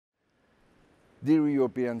Dear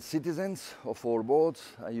European citizens of all boards,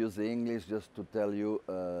 I use the English just to tell you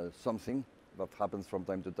something that happens from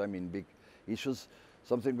time to time in big issues,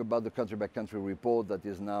 something about the country-by-country report that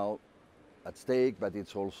is now at stake, but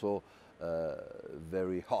it's also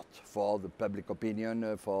very hot for the public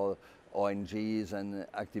opinion, for ONGs and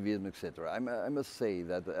activism, etc. I must say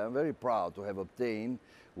that I'm very proud to have obtained,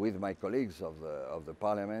 with my colleagues of the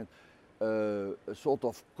Parliament, a sort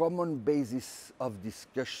of common basis of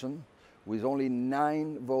discussion with only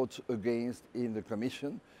 9 votes against in the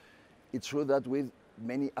Commission. It's true that with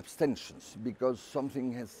many abstentions, because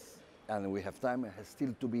something has, and we have time, has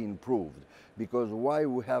still to be improved. Because why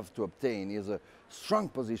we have to obtain is a strong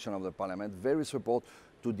position of the Parliament, very support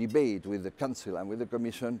to debate with the Council and with the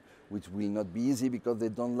Commission, which will not be easy because they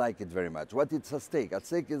don't like it very much. What is at stake? At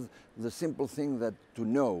stake is the simple thing that to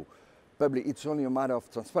know public, it's only a matter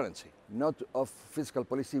of transparency, not of fiscal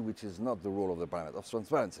policy, which is not the role of the Parliament, of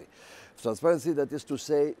transparency. Transparency, that is to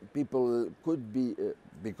say, people could be,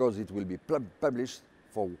 because it will be published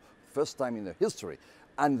for first time in the history,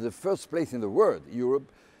 and the first place in the world, Europe,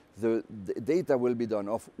 the data will be done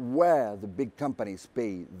of where the big companies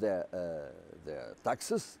pay their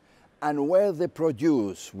taxes and where they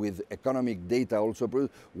produce, with economic data also,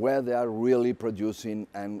 where they are really producing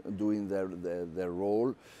and doing their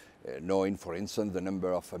role. Knowing, for instance, the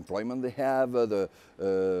number of employment they have, the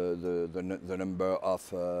number of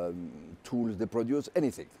tools they produce,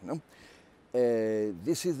 anything. No?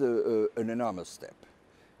 This is an enormous step.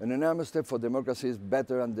 An enormous step for democracy is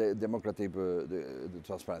better than the democratic the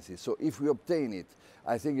transparency. So if we obtain it,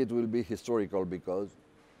 I think it will be historical, because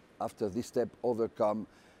after this step overcome,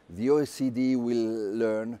 the OECD will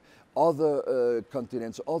learn, other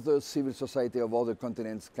continents, other civil society of other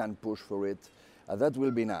continents can push for it. That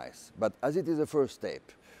will be nice. But as it is a first step,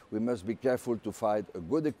 we must be careful to find a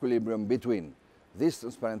good equilibrium between this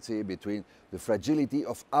transparency, between the fragility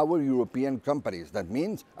of our European companies. That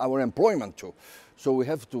means our employment too. So we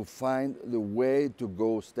have to find the way to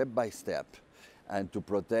go step by step and to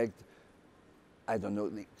protect, I don't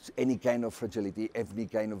know, any kind of fragility, any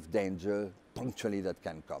kind of danger punctually that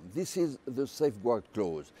can come. This is the safeguard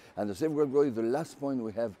clause. And the safeguard clause is the last point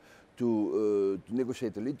we have to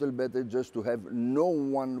negotiate a little better, just to have no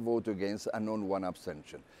one vote against and no one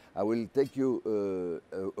abstention. I will take you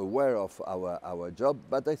aware of our job,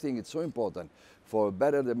 but I think it's so important for a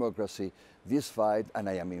better democracy, this fight, and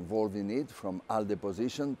I am involved in it from ALDE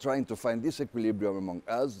position, trying to find this equilibrium among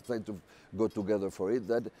us, trying to go together for it,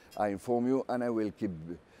 that I inform you, and I will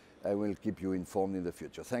keep you informed in the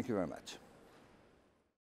future. Thank you very much.